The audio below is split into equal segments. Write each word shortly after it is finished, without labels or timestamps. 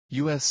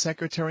U.S.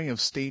 Secretary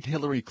of State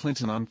Hillary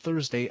Clinton on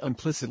Thursday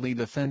implicitly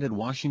defended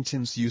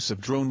Washington's use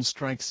of drone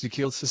strikes to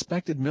kill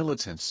suspected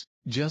militants,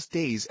 just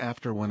days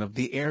after one of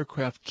the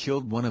aircraft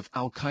killed one of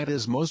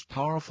al-Qaeda's most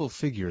powerful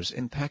figures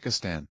in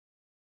Pakistan.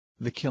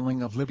 The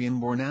killing of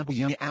Libyan-born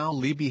Abu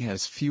al-Libi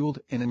has fueled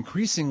an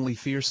increasingly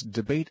fierce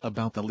debate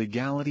about the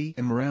legality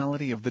and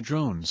morality of the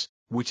drones,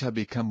 which have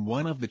become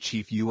one of the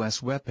chief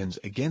U.S. weapons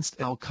against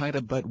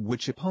al-Qaeda but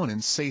which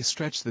opponents say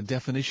stretch the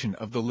definition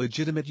of the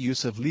legitimate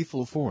use of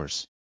lethal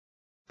force.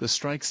 The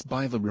strikes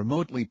by the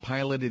remotely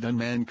piloted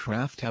unmanned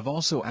craft have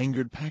also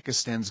angered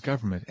Pakistan's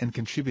government and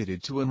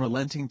contributed to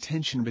unrelenting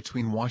tension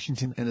between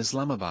Washington and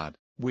Islamabad,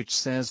 which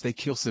says they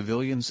kill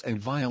civilians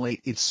and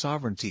violate its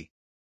sovereignty.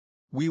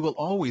 "We will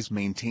always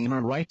maintain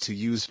our right to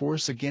use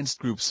force against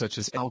groups such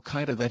as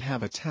al-Qaeda that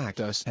have attacked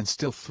us and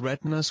still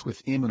threaten us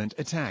with imminent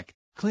attack,"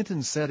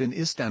 Clinton said in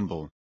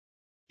Istanbul.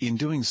 "In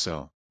doing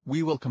so,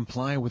 we will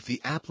comply with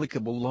the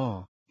applicable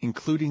law,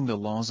 including the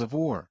laws of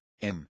war,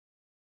 and